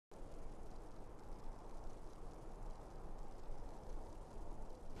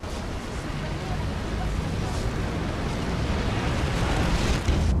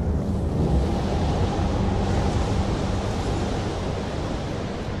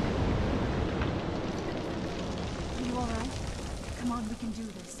Come on, we can do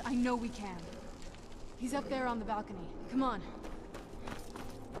this. I know we can. He's up there on the balcony. Come on.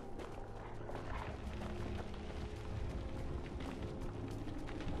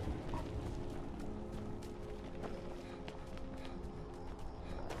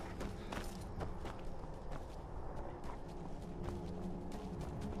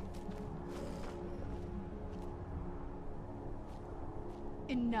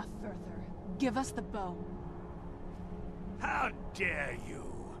 Enough further. Give us the bow. How dare you!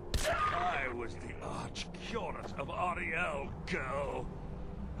 I was the arch-curate of Ariel, girl.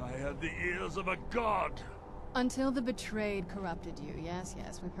 I had the ears of a god. Until the betrayed corrupted you. Yes,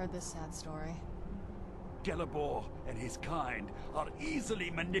 we've heard this sad story. Gelabor and his kind are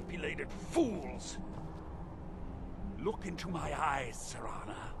easily manipulated fools. Look into my eyes,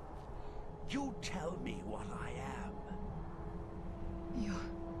 Serana. You tell me what I am.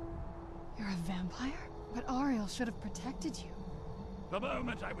 You're a vampire? But Ariel should have protected you. The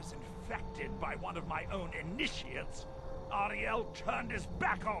moment I was infected by one of my own initiates, Ariel turned his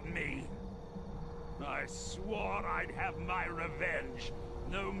back on me. I swore I'd have my revenge,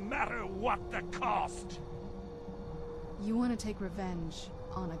 no matter what the cost. You want to take revenge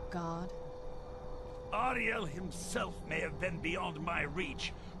on a god? Ariel himself may have been beyond my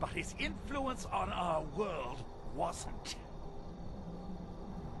reach, but his influence on our world wasn't.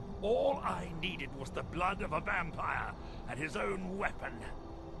 All I needed was the blood of a vampire and his own weapon,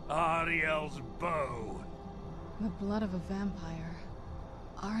 Ariel's bow. The blood of a vampire.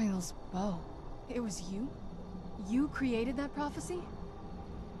 Ariel's bow. It was you? You created that prophecy?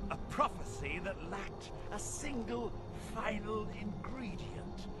 A prophecy that lacked a single final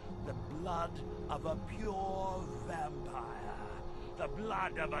ingredient. The blood of a pure vampire. The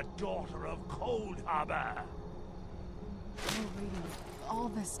blood of a daughter of Cold Harbor. Oh, really? All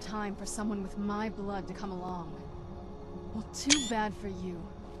this time for someone with my blood to come along. Well, too bad for you.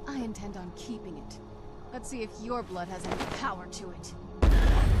 I intend on keeping it. Let's see if your blood has any power to it.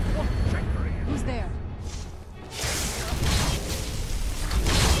 What trickery! Who's there?